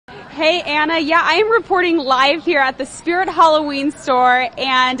Hey Anna, yeah, I am reporting live here at the Spirit Halloween store,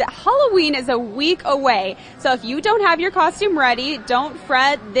 and Halloween is a week away. So if you don't have your costume ready, don't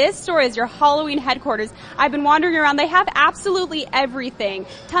fret. This store is your Halloween headquarters. I've been wandering around. They have absolutely everything,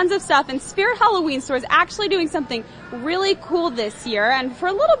 tons of stuff, and Spirit Halloween store is actually doing something really cool this year. And for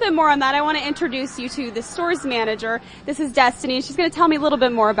a little bit more on that, I want to introduce you to the store's manager. This is Destiny, and she's going to tell me a little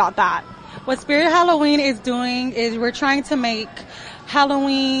bit more about that. What Spirit Halloween is doing is we're trying to make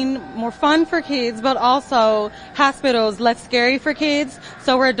Halloween more fun for kids, but also hospitals less scary for kids.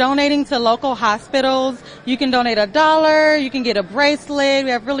 So we're donating to local hospitals. You can donate $1. You can get a bracelet.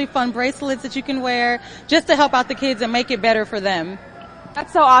 We have really fun bracelets that you can wear just to help out the kids and make it better for them.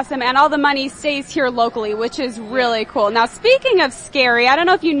 That's so awesome, and all the money stays here locally, which is really cool. Now, speaking of scary, I don't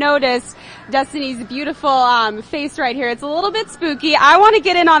know if you noticed Destiny's beautiful face right here. It's a little bit spooky. I want to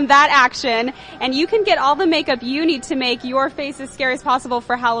get in on that action, and you can get all the makeup you need to make your face as scary as possible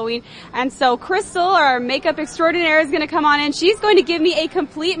for Halloween. And so Crystal, our makeup extraordinaire, is going to come on in. She's going to give me a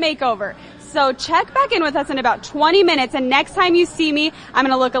complete makeover. So check back in with us in about 20 minutes, and next time you see me, I'm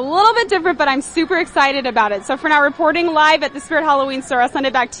going to look a little bit different, but I'm super excited about it. So for now, reporting live at the Spirit Halloween store, I'll send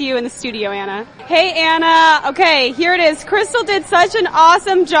it back to you in the studio, Anna. Hey, Anna. Okay, here it is. Crystal did such an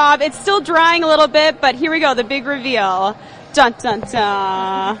awesome job. It's still drying a little bit, but here we go, the big reveal. Dun, dun,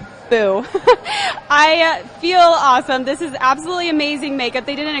 dun. Boo. I feel awesome. This is absolutely amazing makeup.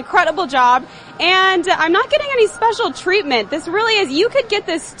 They did an incredible job, and I'm not getting any special treatment. This really is, you could get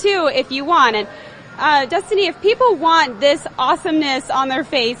this too if you want. And Destiny, if people want this awesomeness on their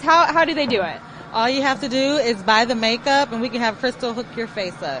face, how do they do it? All you have to do is buy the makeup, and we can have Crystal hook your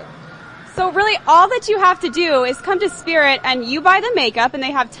face up. So really all that you have to do is come to Spirit and you buy the makeup, and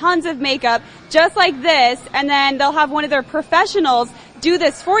they have tons of makeup just like this, and then they'll have one of their professionals do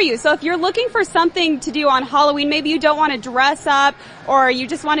this for you. So if you're looking for something to do on Halloween, maybe you don't want to dress up, or you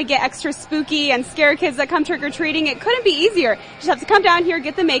just want to get extra spooky and scare kids that come trick-or-treating, it couldn't be easier. You just have to come down here,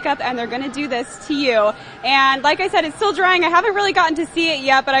 get the makeup, and they're going to do this to you. And like I said, it's still drying. I haven't really gotten to see it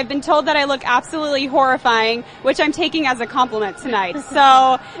yet, but I've been told that I look absolutely horrifying, which I'm taking as a compliment tonight.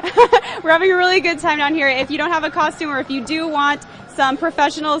 So we're having a really good time down here. If you don't have a costume, or if you do want some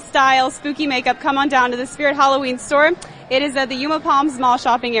professional style spooky makeup, come on down to the Spirit Halloween store. It is at the Yuma Palms Mall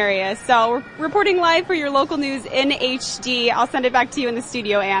shopping area. So we're reporting live for your local news in HD. I'll send it back to you in the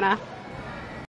studio, Anna.